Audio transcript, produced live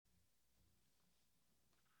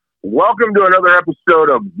Welcome to another episode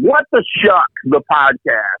of What the Schuck, the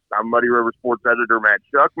podcast. I'm Muddy River Sports Editor Matt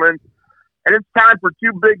Schuckman, and it's time for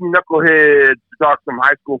two big knuckleheads to talk some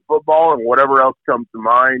high school football and whatever else comes to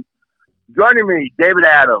mind. Joining me, David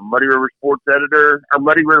Adam, Muddy River Sports Editor, or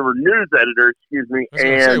Muddy River News Editor, excuse me. I was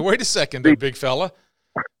going to say, wait a second there, big fella.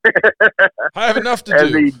 I have enough to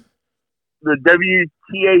do. The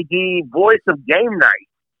WTAD voice of game night,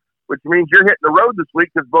 which means you're hitting the road this week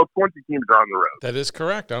because both Quincy teams are on the road. That is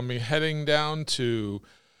correct. I'll be heading down to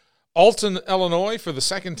Alton, Illinois for the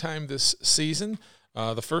second time this season.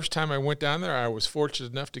 The first time I went down there, I was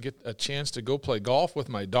fortunate enough to get a chance to go play golf with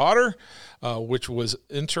my daughter, which was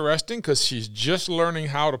interesting because she's just learning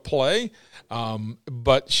how to play.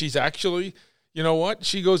 But she's actually, you know what?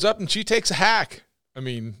 She goes up and she takes a hack. I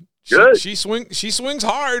mean, she swings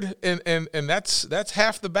hard, and that's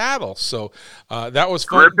half the battle. So that was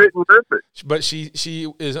fun. Terrific. But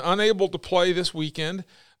she is unable to play this weekend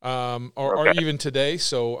or even today.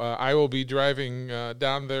 So I will be driving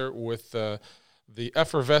down there with the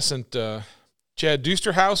effervescent Chad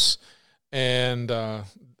Dusterhouse and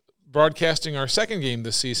broadcasting our second game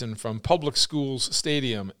this season from Public Schools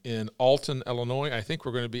Stadium in Alton, Illinois. I think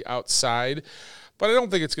we're going to be outside, but I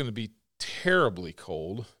don't think it's going to be terribly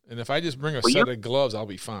cold. And if I just bring a set of gloves, I'll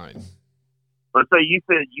be fine. Let's say you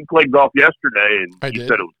said you played golf yesterday and you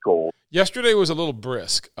said it was cold. Yesterday was a little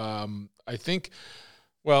brisk. I think,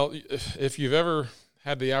 well, if you've ever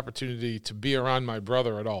had the opportunity to be around my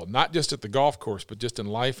brother at all, not just at the golf course, but just in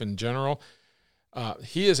life in general,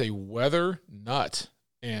 he is a weather nut.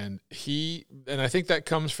 And I think that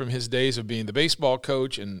comes from his days of being the baseball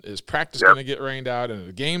coach, and is practice going to get rained out and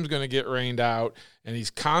the game's going to get rained out, and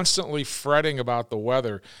he's constantly fretting about the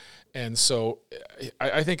weather. And so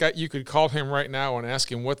I think you could call him right now and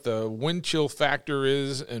ask him what the wind chill factor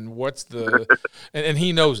is and what's the and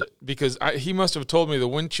he knows it, because he must have told me the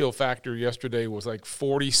wind chill factor yesterday was like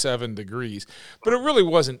 47 degrees, but it really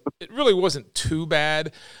wasn't too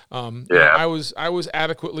bad. I was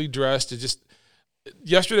adequately dressed.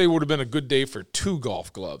 Yesterday would have been a good day for two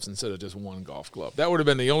golf gloves instead of just one golf glove. That would have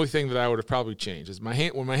been the only thing that I would have probably changed. Is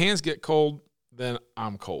when my hands get cold, then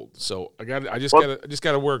I'm cold. So I just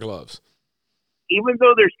got to wear gloves. Even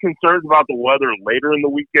though there's concerns about the weather later in the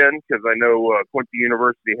weekend, because I know Quincy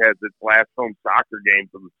University has its last home soccer game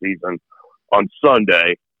for the season on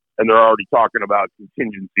Sunday, and they're already talking about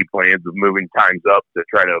contingency plans of moving times up to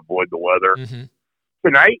try to avoid the weather. Mm-hmm.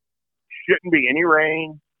 Tonight shouldn't be any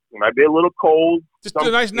rain. It might be a little cold. Just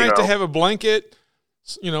a nice night to have a blanket,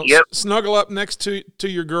 snuggle up next to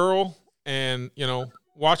your girl, and,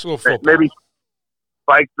 watch a little football. Maybe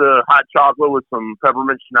spike the hot chocolate with some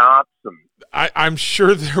peppermint schnapps. I'm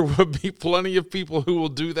sure there will be plenty of people who will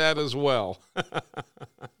do that as well.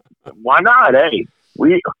 Why not? Hey,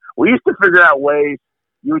 we used to figure out ways.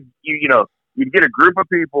 You'd get a group of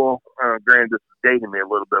people. Granted, this is dating me a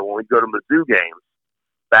little bit. When we go to Mizzou games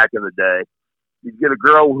back in the day, you'd get a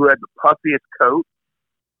girl who had the puffiest coat.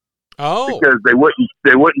 Oh, because they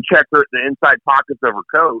wouldn't check the inside pockets of her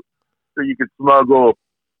coat, so you could smuggle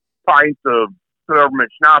pints of peppermint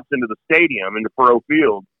schnapps into the stadium, into Faroe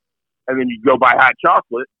Field, and then you'd go buy hot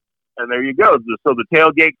chocolate, and there you go. So the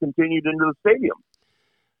tailgate continued into the stadium.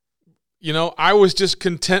 I was just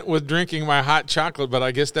content with drinking my hot chocolate, but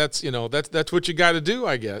I guess that's what you got to do.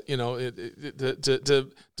 I guess to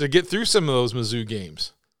get through some of those Mizzou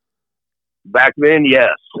games. Back then,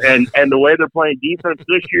 yes. And the way they're playing defense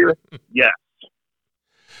this year, yes.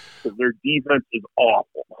 Because their defense is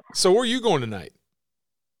awful. So where are you going tonight?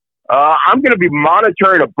 I'm going to be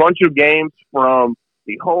monitoring a bunch of games from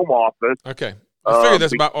the home office. Okay. I figure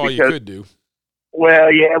that's about all you could do.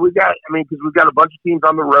 Well, yeah, because we've got a bunch of teams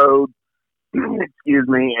on the road, excuse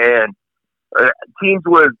me, and teams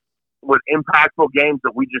with impactful games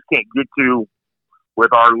that we just can't get to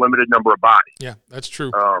with our limited number of bodies. Yeah, that's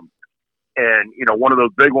true. And, one of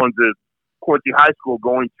those big ones is Quincy High School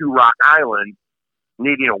going to Rock Island,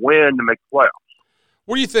 needing a win to make the playoffs.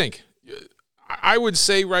 What do you think? I would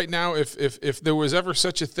say right now, if there was ever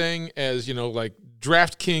such a thing as, like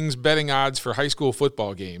DraftKings betting odds for high school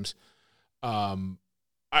football games,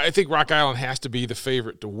 I think Rock Island has to be the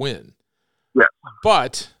favorite to win. Yeah.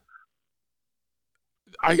 But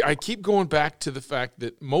I keep going back to the fact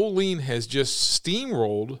that Moline has just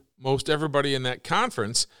steamrolled most everybody in that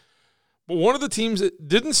conference. But one of the teams that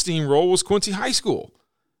didn't steamroll was Quincy High School.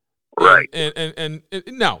 Right. And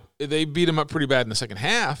now, they beat them up pretty bad in the second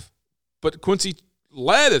half, but Quincy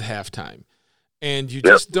led at halftime. And you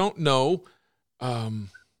just don't know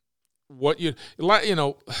what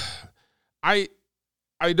I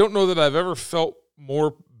don't know that I've ever felt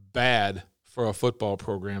more bad for a football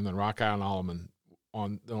program than Rock Island Alleman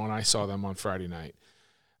when I saw them on Friday night.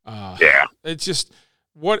 It's just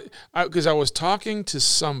because I was talking to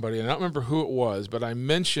somebody, and I don't remember who it was, but I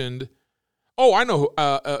mentioned. Oh, I know.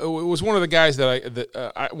 It was one of the guys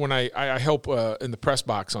that I help in the press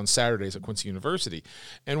box on Saturdays at Quincy University,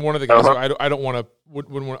 and one of the guys who I don't want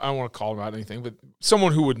to call him out anything, but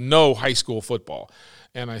someone who would know high school football.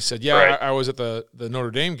 And I said, I was at the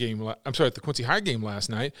Notre Dame game. I'm sorry, at the Quincy High game last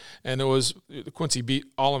night, and it was Quincy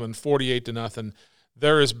beat Alleman 48-0.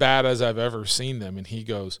 They're as bad as I've ever seen them. And he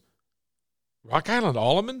goes, Rock Island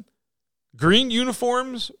Alleman, green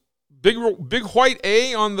uniforms. Big white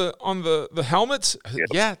A on the helmets. I said,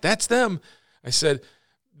 yeah, that's them. I said,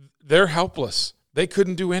 they're helpless. They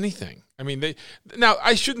couldn't do anything. I mean, now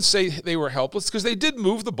I shouldn't say they were helpless because they did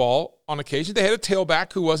move the ball on occasion. They had a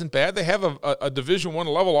tailback who wasn't bad. They have a Division I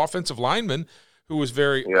level offensive lineman who was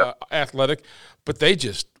very athletic, but they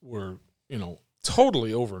just were,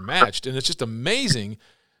 totally overmatched. And it's just amazing.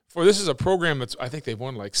 This is a program that's, I think they've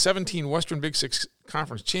won like 17 Western Big Six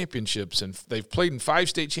Conference championships, and they've played in 5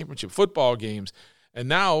 state championship football games. And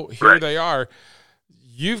now here they are.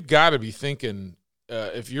 You've got to be thinking,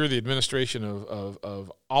 if you're the administration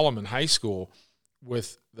of Alleman High School,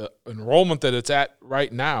 with the enrollment that it's at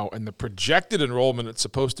right now and the projected enrollment it's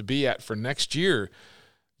supposed to be at for next year,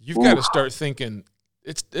 you've got to start thinking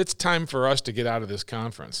it's time for us to get out of this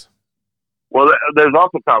conference. Well, there's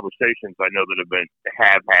also conversations I know that have been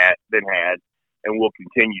had, and will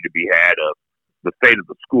continue to be had of the fate of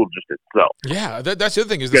the school just itself. Yeah, that's the other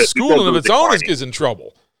thing is the school of its own is in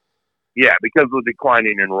trouble. Yeah, because of the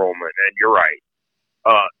declining enrollment, and you're right.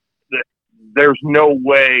 There's no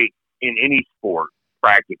way in any sport,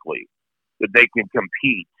 practically, that they can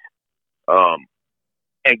compete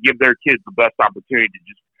and give their kids the best opportunity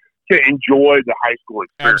to enjoy the high school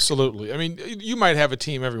experience. Absolutely. I mean, you might have a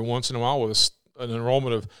team every once in a while with an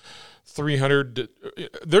enrollment of 300.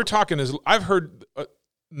 They're talking I've heard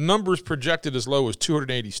numbers projected as low as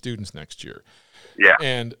 280 students next year. Yeah.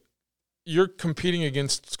 And you're competing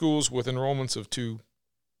against schools with enrollments of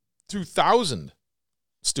 2,000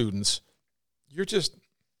 students.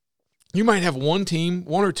 You might have one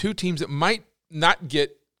or two teams that might not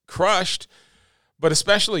get crushed, but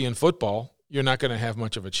especially in football, you're not going to have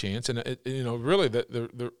much of a chance. And, really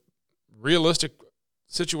the realistic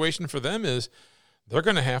situation for them is they're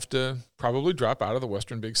going to have to probably drop out of the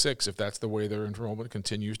Western Big Six if that's the way their enrollment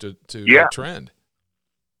continues to trend.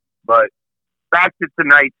 But back to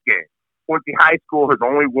tonight's game. Quincy High School has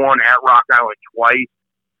only won at Rock Island twice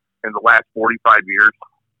in the last 45 years.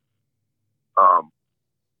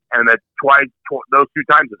 And that those 2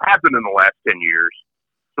 times have happened in the last 10 years.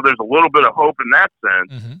 So there's a little bit of hope in that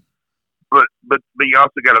sense. Mm-hmm. But you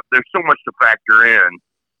also there's so much to factor in.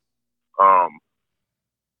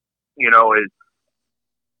 Is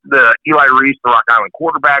the Eli Reese, the Rock Island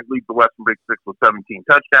quarterback, leads the Western Big Six with 17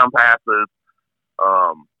 touchdown passes.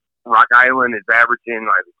 Rock Island is averaging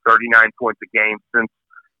 39 points a game since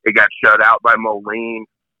it got shut out by Moline.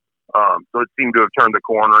 So it seemed to have turned the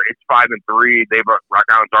corner. It's 5-3. Rock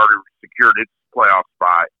Island's already secured its playoff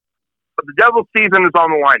spot. But the Devils' season is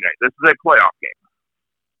on the line tonight. This is a playoff game.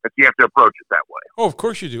 If you have to approach it that way. Oh, of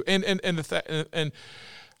course you do. And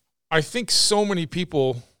I think so many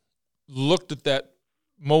people looked at that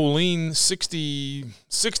Moline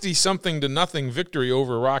 60-something to nothing victory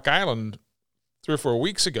over Rock Island 3 or 4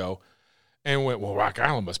 weeks ago and went, well, Rock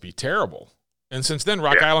Island must be terrible. And since then,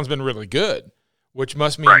 Rock Island's been really good, which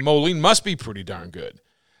must mean Moline must be pretty darn good.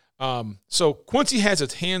 So Quincy has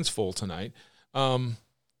its hands full tonight. Do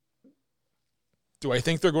I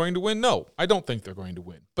think they're going to win? No, I don't think they're going to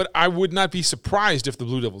win. But I would not be surprised if the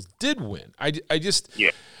Blue Devils did win.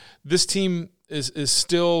 This team is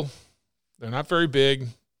still, they're not very big.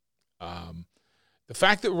 The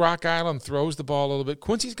fact that Rock Island throws the ball a little bit,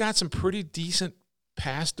 Quincy's got some pretty decent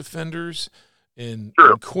pass defenders in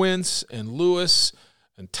Quince and Lewis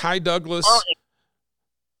and Ty Douglas.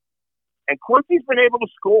 And Quincy's been able to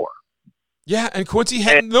score. Yeah, and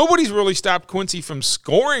nobody's really stopped Quincy from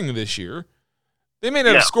scoring this year. They may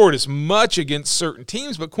not have scored as much against certain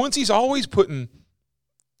teams, but Quincy's always putting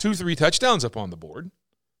 2-3 touchdowns up on the board.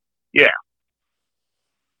 Yeah.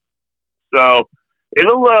 So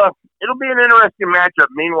it'll be an interesting matchup.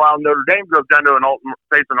 Meanwhile, Notre Dame goes down to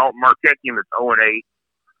face an Alton Marquette team that's 0-8,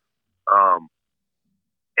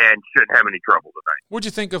 and shouldn't have any trouble tonight. What'd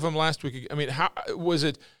you think of them last week? I mean, how was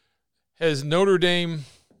it? Has Notre Dame,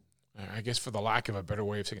 I guess for the lack of a better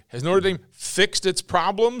way of saying it, has Notre Dame fixed its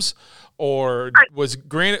problems, or was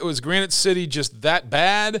Granite City just that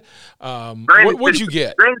bad? What'd you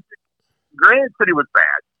get? Granite City was bad,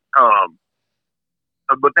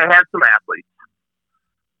 but they had some athletes,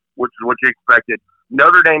 which is what you expected.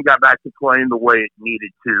 Notre Dame got back to playing the way it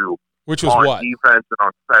needed to, which was on what? defense and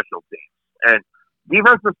on special teams. And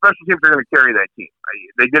defense and special teams are going to carry that team.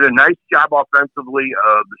 They did a nice job offensively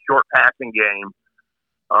of the short passing game,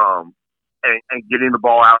 and getting the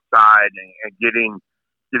ball outside and getting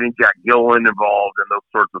Jack Gillen involved and those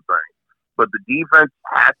sorts of things. But the defense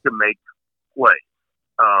has to make plays,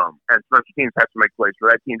 and special teams has to make plays for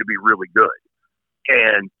that team to be really good.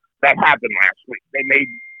 And that happened last week. They made,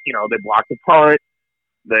 they blocked a punt.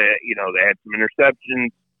 They had some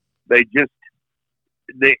interceptions. They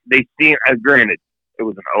seem, as granted, it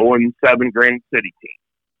was an 0-7 Granite City team,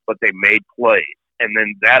 but they made plays. And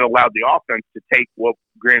then that allowed the offense to take what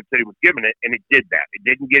Granite City was giving it, and it did that. It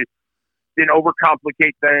didn't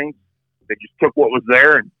overcomplicate things. They just took what was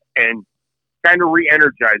there and kind of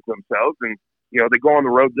re-energized themselves. And, they go on the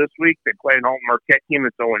road this week. They play an Alton Marquette team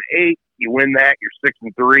that's 0-8. You win that, you're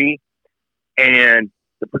 6-3. And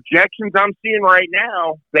the projections I'm seeing right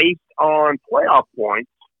now, based on playoff points,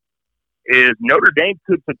 is Notre Dame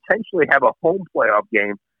could potentially have a home playoff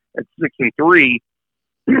game at 6-3,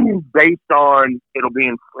 based on it'll be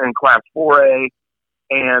in Class 4A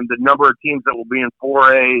and the number of teams that will be in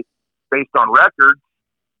 4A based on records.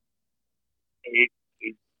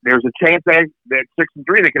 There's a chance that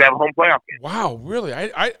 6-3 they could have a home playoff game. Wow, really?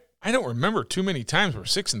 I don't remember too many times where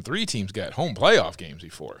 6-3 teams got home playoff games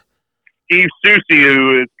before. Steve Susie,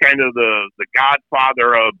 who is kind of the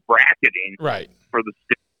godfather of bracketing, right, for the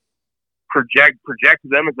state, projected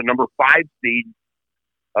them as the number 5 seed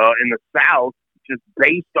in the South, just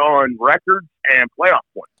based on records and playoff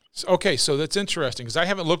points. Okay, so that's interesting because I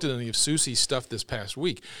haven't looked at any of Susie's stuff this past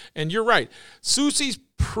week, and you're right. Susie's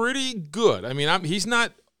pretty good. I mean, he's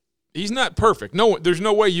not perfect. No, there's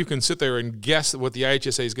no way you can sit there and guess what the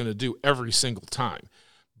IHSA is going to do every single time.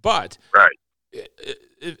 But right,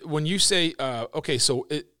 when you say okay, so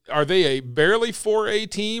are they a barely 4A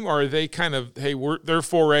team, or are they kind of, hey, they're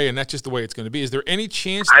 4A and that's just the way it's going to be? Is there any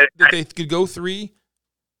chance that they could go 3?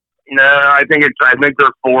 No, I think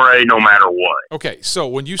they're 4A no matter what. Okay, so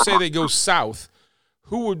when you say they go south,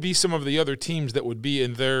 who would be some of the other teams that would be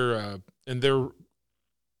in their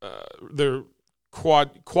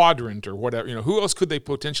quadrant or whatever? Who else could they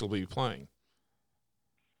potentially be playing?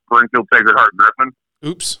 Springfield, Sacred Heart, Griffin.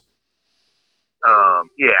 Oops.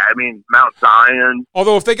 Yeah, I mean, Mount Zion.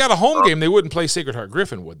 Although if they got a home game, they wouldn't play Sacred Heart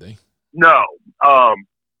Griffin, would they? No.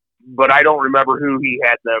 But I don't remember who he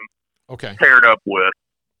had them paired up with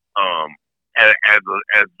as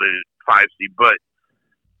the 5 seed. But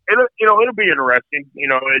it'll be interesting.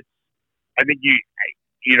 I think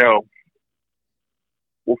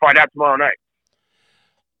we'll find out tomorrow night.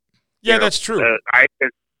 Yeah, that's true. The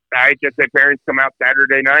IHSA parents come out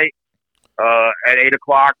Saturday night at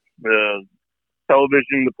 8:00.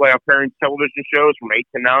 The playoff parents television shows from 8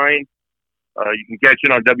 to 9. You can catch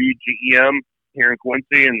it on WGEM here in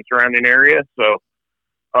Quincy and the surrounding area. So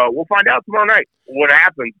we'll find out tomorrow night what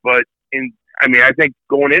happens. But I think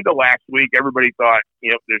going into last week, everybody thought,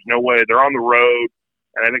 there's no way they're on the road,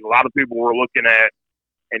 and I think a lot of people were looking at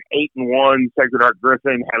an 8-1 Sacred Heart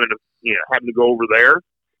Griffin having to go over there,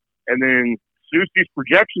 and then Susie's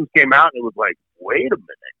projections came out, and it was like, wait a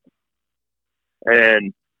minute,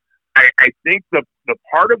 and I think the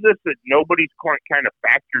part of this that nobody's quite kind of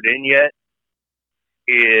factored in yet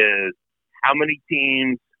is how many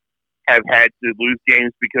teams have had to lose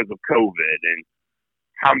games because of COVID, and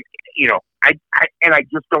how I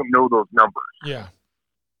just don't know those numbers. Yeah,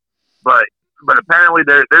 but apparently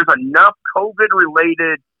there's enough COVID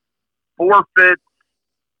related forfeits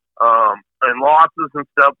and losses and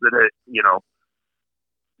stuff that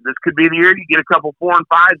this could be the year you get a couple 4 and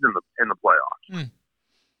 5s in the playoffs.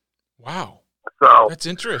 Wow. So that's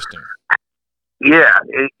interesting. Yeah,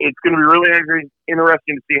 it's going to be really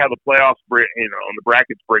interesting to see how the playoffs on the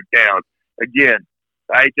brackets break down. Again,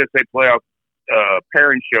 the IHSA playoff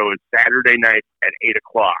pairing show is Saturday night at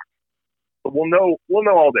 8:00. But we'll know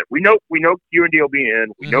all that. We know QND will be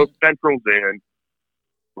in. We know Central's in.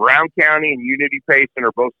 Brown County and Unity Payson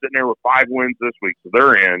are both sitting there with 5 wins this week, so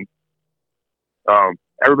they're in.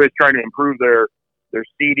 Everybody's trying to improve their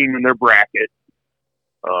seeding and their bracket.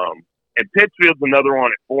 And Pittsfield's another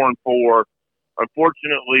one at 4-4.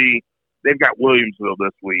 Unfortunately, they've got Williamsville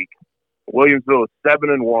this week. Williamsville is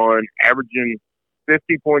 7-1, averaging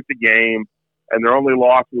 50 points a game, and their only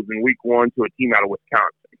loss was in week 1 to a team out of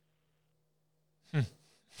Wisconsin.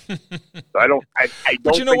 So I don't.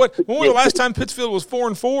 But you know what? When was the last time Pittsfield was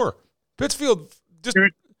 4-4? Pittsfield just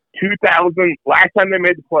 2000. Last time they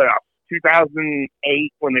made the playoffs,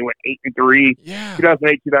 2008 when they went 8-3. Yeah.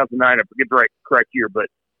 2008, 2009. I forget the correct year, but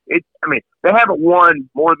they haven't won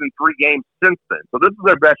more than 3 games since then. So this is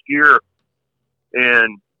their best year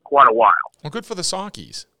in quite a while. Well, good for the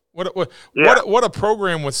Saukies. What a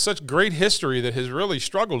program with such great history that has really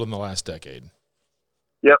struggled in the last decade.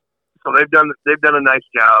 Yep. So they've done a nice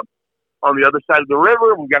job. On the other side of the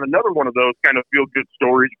river, we've got another one of those kind of feel good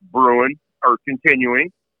stories brewing or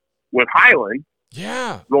continuing with Highland.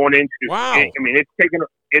 Yeah. Going into wow. I mean,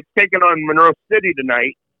 it's taken on Monroe City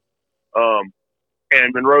tonight.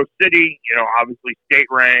 And Monroe City, obviously state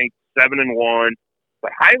ranked 7-1.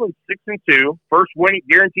 But Highland's 6-2,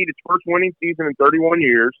 guaranteed its first winning season in 31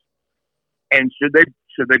 years. And should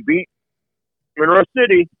they beat Monroe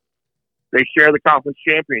City, they share the conference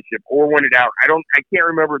championship or win it out. I can't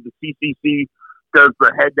remember if the CCC does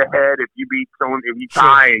the head-to-head if you beat someone, if you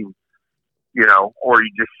tie, and, or you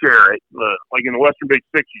just share it. Like in the Western Big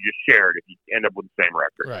Six, you just share it if you end up with the same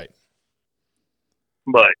record. Right.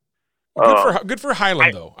 But. Good for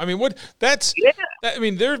Highland, though. I mean,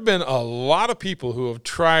 there's been a lot of people who have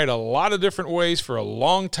tried a lot of different ways for a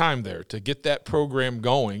long time there to get that program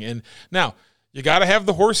going. And now you got to have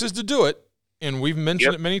the horses to do it. And we've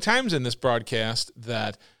mentioned it many times in this broadcast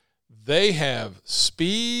that they have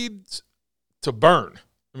speed to burn.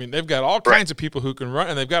 I mean, they've got all kinds of people who can run,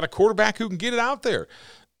 and they've got a quarterback who can get it out there.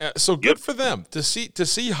 So good for them to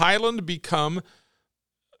see Highland become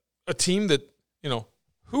a team that,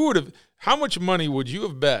 how much money would you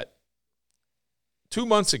have bet 2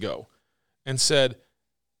 months ago and said,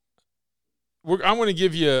 I'm going to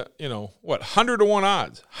give you, 100-1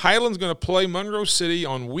 odds. Highland's going to play Monroe City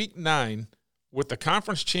on week 9 with the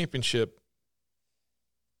conference championship,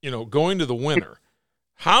 going to the winner.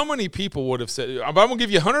 How many people would have said, I'm going to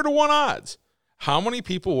give you 100-1 odds? How many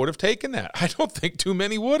people would have taken that? I don't think too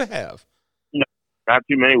many would have. No, not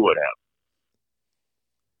too many would have.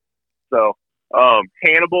 So,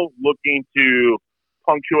 Hannibal looking to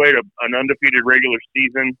punctuate an undefeated regular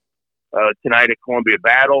season tonight at Columbia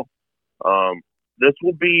Battle. This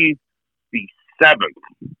will be the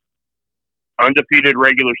 7th undefeated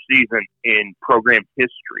regular season in program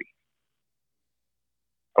history.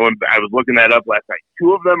 I was looking that up last night.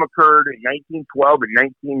 2 of them occurred in 1912 and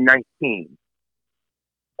 1919.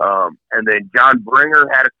 And then John Bringer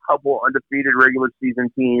had a couple undefeated regular season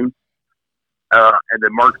teams. And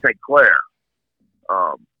then Mark St. Clair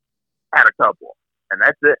had a couple, and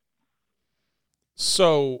that's it.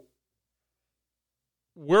 So,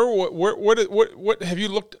 what have you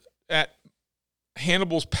looked at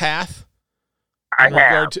Hannibal's path? I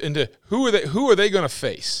have. Into who are they going to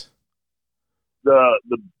face? The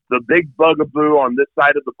big bugaboo on this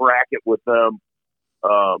side of the bracket with them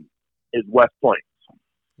is West Plains.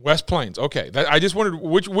 West Plains, okay. I just wondered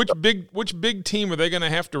which big team are they going to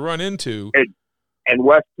have to run into? And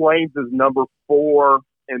West Plains is number 4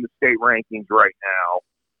 in the state rankings right now.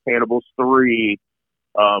 Hannibal's 3.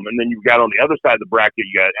 And then you've got on the other side of the bracket,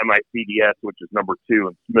 you got MICDS, which is number 2,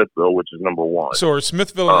 and Smithville, which is number 1. So are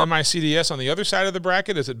Smithville and MICDS on the other side of the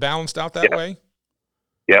bracket? Is it balanced out that way?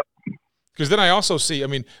 Yep. Because then I also see,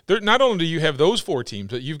 not only do you have those 4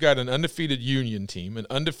 teams, but you've got an undefeated Union team, an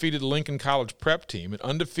undefeated Lincoln College Prep team, an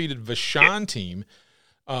undefeated Vashon team.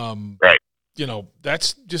 Right.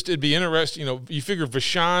 That's just, it'd be interesting. You figure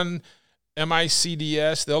Vashon,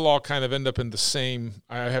 MICDS, they'll all kind of end up in the same,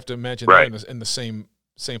 I have to imagine they're in the same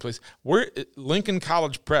place. Where Lincoln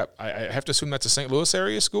College Prep, I have to assume that's a St. Louis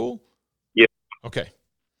area school? Yeah. Okay.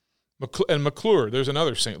 And McClure, there's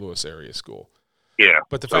another St. Louis area school. Yeah.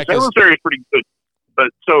 But the fact St. Louis area is pretty good. But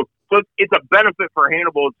so it's a benefit for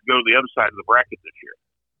Hannibal to go to the other side of the bracket this year.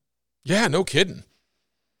 Yeah, no kidding.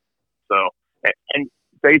 So, and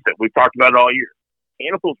face it, we've talked about it all year.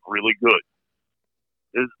 Hannibal's really good.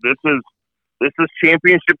 This is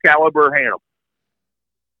championship caliber Hannibal.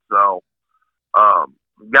 So,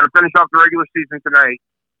 we've got to finish off the regular season tonight,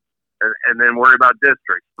 and then worry about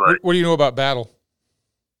districts. But what do you know about Battle?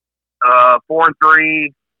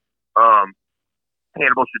 4-3.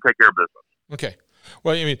 Hannibal should take care of business. Okay.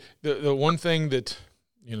 Well, the one thing that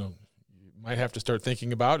you might have to start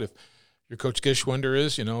thinking about if your coach Gishwender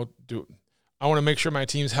is, I want to make sure my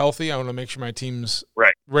team's healthy. I want to make sure my team's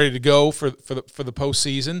ready to go for the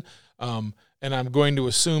postseason. And I'm going to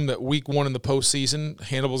assume that week 1 in the postseason,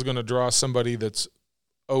 Hannibal's going to draw somebody that's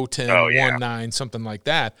 0-10, 1-9, something like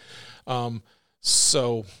that.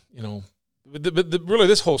 So really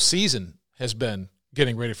this whole season has been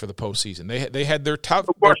getting ready for the postseason. They had their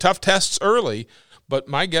tough tests early, but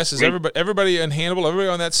my guess is everybody in Hannibal, everybody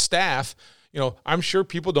on that staff. I'm sure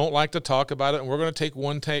people don't like to talk about it, and we're going to take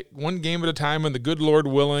one game at a time, and the good Lord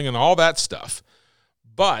willing, and all that stuff.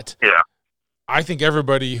 But I think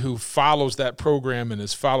everybody who follows that program and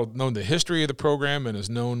has known the history of the program and has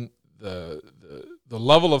known the the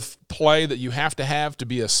level of play that you have to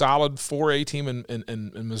be a solid 4A team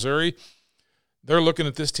in Missouri, they're looking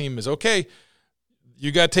at this team as, okay,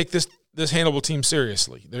 you got to take this Hannibal team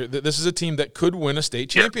seriously. This is a team that could win a state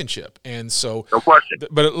championship. And so, no question.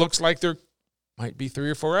 But it looks like there might be 3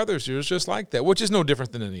 or 4 others years just like that, which is no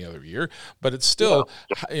different than any other year. But it's still,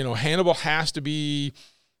 Hannibal has to be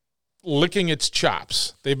licking its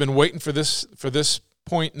chops. They've been waiting for this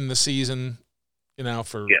point in the season,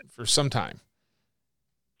 for some time.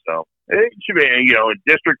 So it should be,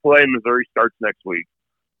 district play in Missouri starts next week.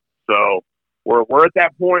 So we're at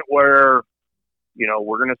that point where,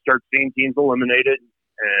 we're going to start seeing teams eliminated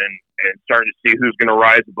and starting to see who's going to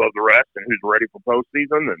rise above the rest and who's ready for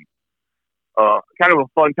postseason, and kind of a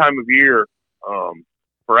fun time of year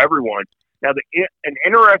for everyone. Now, an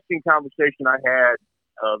interesting conversation I had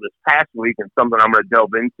this past week, and something I'm going to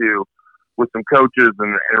delve into with some coaches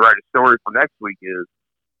and write a story for next week, is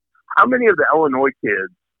how many of the Illinois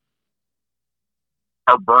kids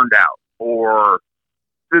are burned out or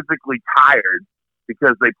physically tired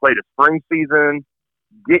because they played a spring season,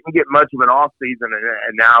 didn't get much of an off season,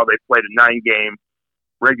 and now they played a 9-game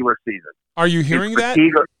regular season. Are you hearing that?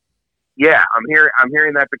 Yeah, I'm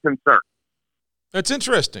hearing that's a concern. That's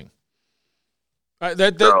interesting. But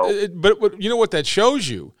you know what that shows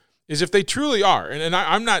you is if they truly are, and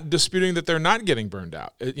I'm not disputing that they're not getting burned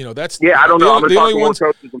out. That's I don't know. The only ones.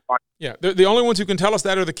 Yeah, the only ones who can tell us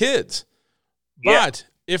that are the kids. But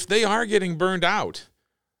if they are getting burned out,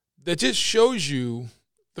 that just shows you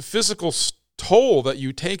the physical toll that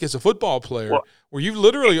you take as a football player, where you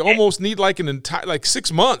literally almost need like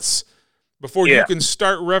 6 months before you can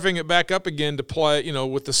start revving it back up again to play,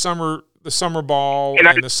 with the summer ball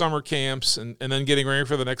and the summer camps and then getting ready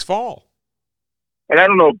for the next fall. And I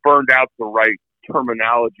don't know if burned out's the right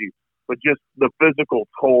terminology, but just the physical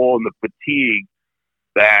toll and the fatigue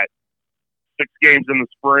that 6 games in the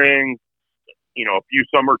spring, a few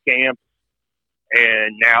summer camps,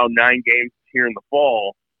 and now 9 games here in the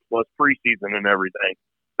fall, plus preseason and everything,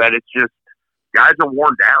 that it's just, guys are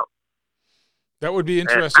worn down. That would be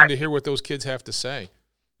interesting to hear what those kids have to say.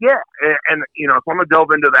 Yeah, and so I'm gonna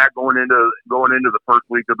delve into that going into the first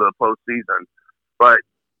week of the postseason. But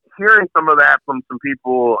hearing some of that from some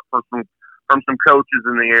people, from some coaches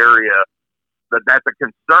in the area, that's a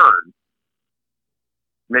concern,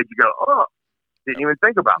 made you go, oh, didn't even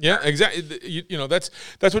think about that. Yeah, exactly.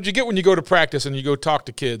 That's what you get when you go to practice and you go talk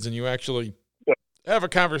to kids and you actually have a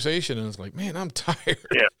conversation, and it's like, man, I'm tired.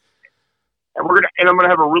 Yeah. And I'm gonna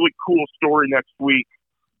have a really cool story next week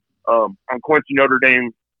on Quincy Notre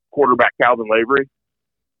Dame quarterback Calvin Lavery.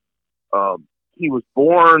 He was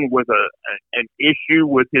born with an issue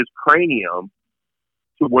with his cranium,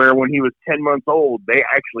 to where when he was 10 months old, they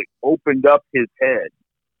actually opened up his head.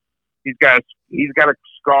 He's got a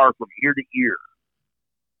scar from ear to ear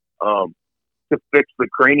to fix the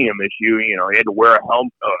cranium issue. He had to wear a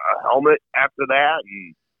helmet after that,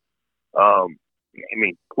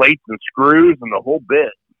 and plates and screws and the whole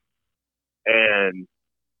bit. And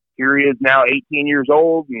here he is now, 18 years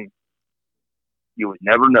old, and you would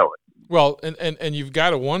never know it. Well, and you've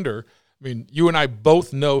got to wonder. I mean, you and I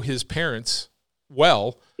both know his parents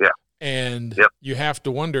well. Yeah. And you have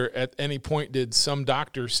to wonder, at any point, did some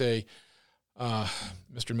doctor say,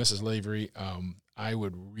 Mr. and Mrs. Lavery, I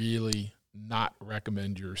would really not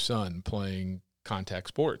recommend your son playing contact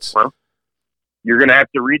sports? Well, you're going to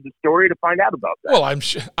have to read the story to find out about that. Well,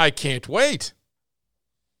 I can't wait.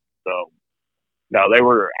 So, no, they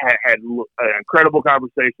had an incredible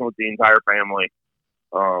conversation with the entire family,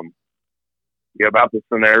 about the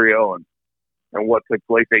scenario and what took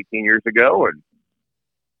place 18 years ago,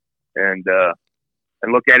 and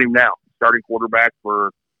look at him now, starting quarterback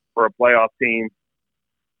for a playoff team.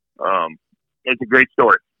 It's a great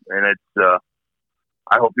story, and it's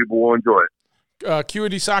I hope people will enjoy it.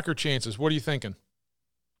 QED soccer chances. What are you thinking?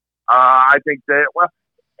 I think that,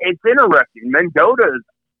 it's interesting. Mendota is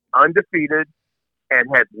undefeated and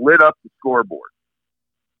has lit up the scoreboard.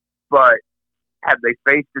 But have they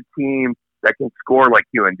faced a team that can score like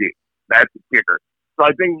UND? That's the kicker. So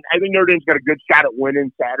I think Notre Dame's got a good shot at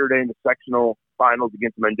winning Saturday in the sectional finals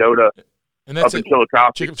against Mendota. And that's up in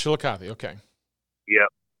Chillicothe. Chillicothe, okay. Yep.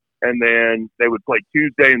 And then they would play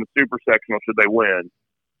Tuesday in the super sectional should they win.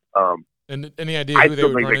 And any idea who they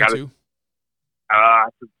would run into? I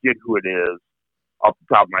forget who it is off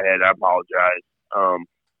the top of my head. I apologize.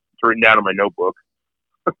 It's written down in my notebook.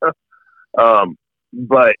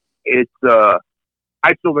 But it's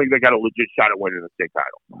I still think they got a legit shot at winning the state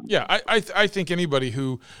title. Yeah, I think anybody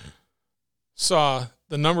who saw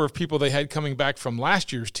the number of people they had coming back from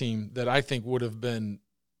last year's team, that I think would have been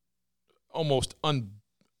almost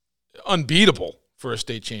unbeatable for a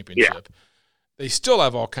state championship. Yeah. They still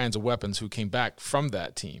have all kinds of weapons who came back from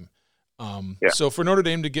that team. So for Notre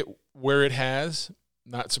Dame to get where it has,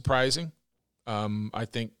 not surprising. I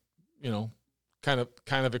think, kind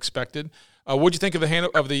of expected. What'd you think of the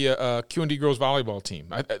QND girls volleyball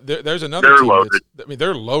team? There's another they're team. Loaded.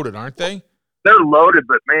 They're loaded, aren't they? They're loaded,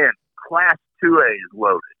 but man, Class 2A is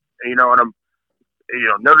loaded. And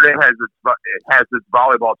Notre Dame has its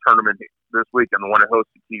volleyball tournament this weekend, the one that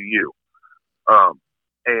hosted TU.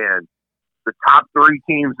 And the top 3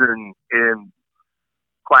 teams in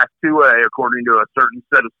Class 2A, according to a certain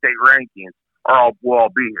set of state rankings, will all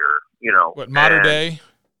be here. What, Mater Dei,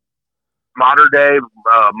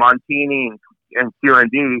 Montini, and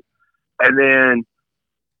QND, and then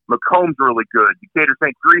Macomb's really good. Decatur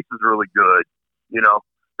St. Therese is really good.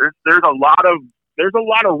 There's a lot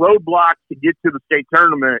of roadblocks to get to the state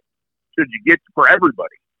tournament. Should you get for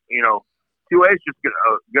everybody? 2A is just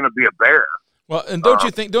gonna be a bear. Well, and don't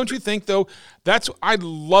you think though, I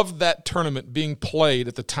love that tournament being played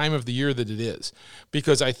at the time of the year that it is,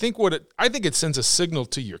 because I think it sends a signal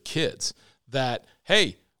to your kids that,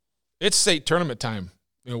 hey, it's state tournament time.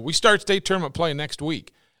 We start state tournament play next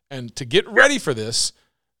week, and to get ready for this,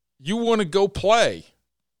 you want to go play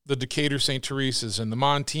the Decatur St. Teresa's and the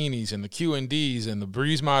Montinis and the QNDs and the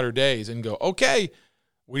Breeze Mater Deis and go, okay,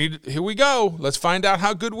 here we go. Let's find out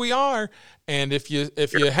how good we are. And if you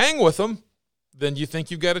hang with them, then you think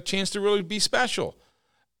you've got a chance to really be special.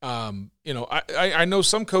 I know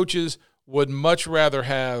some coaches would much rather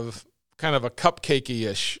have kind of a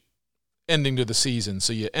cupcakey-ish ending to the season,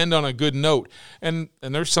 so you end on a good note. And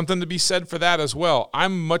there's something to be said for that as well.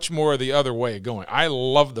 I'm much more the other way going. I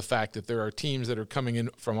love the fact that there are teams that are coming in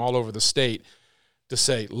from all over the state to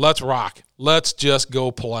say, let's rock. Let's just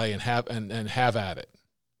go play and have at it.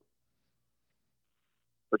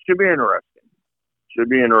 It should be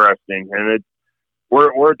interesting. And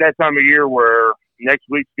we're at that time of year where next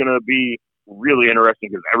week's going to be really interesting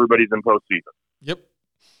because everybody's in postseason. Yep.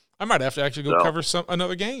 I might have to actually go cover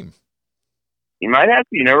another game. You might have to.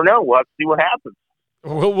 You never know. We'll have to see what happens.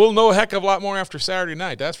 We'll know a heck of a lot more after Saturday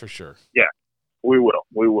night. That's for sure. Yeah, we will.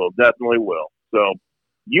 We will. Definitely will. So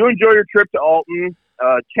you enjoy your trip to Alton.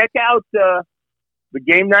 Check out the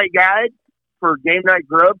game night guide for game night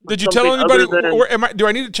grub. Did you tell anybody? Do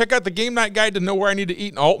I need to check out the game night guide to know where I need to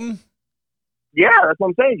eat in Alton? Yeah, that's what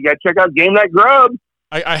I'm saying. You got to check out game night grub.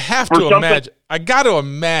 I have to imagine. I got to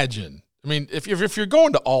imagine. I mean, if you're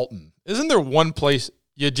going to Alton, isn't there one place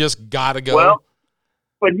you just got to go? Well,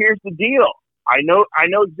 but here's the deal. I know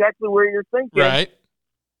exactly where you're thinking. Right.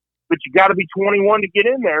 But you got to be 21 to get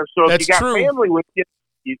in there. So if you got family with you,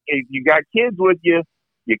 if you got kids with you,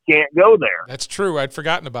 you can't go there. That's true. I'd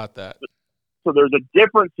forgotten about that. So there's a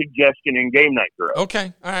different suggestion in game night grub.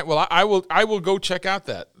 Okay. All right. Well, I will go check out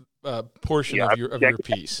that portion of your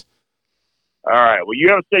piece. All right. Well, you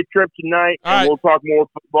have a safe trip tonight, and we'll talk more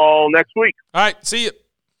football next week. All right. See you.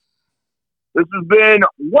 This has been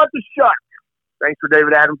What the Schuck. Thanks for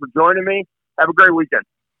David Adams for joining me. Have a great weekend.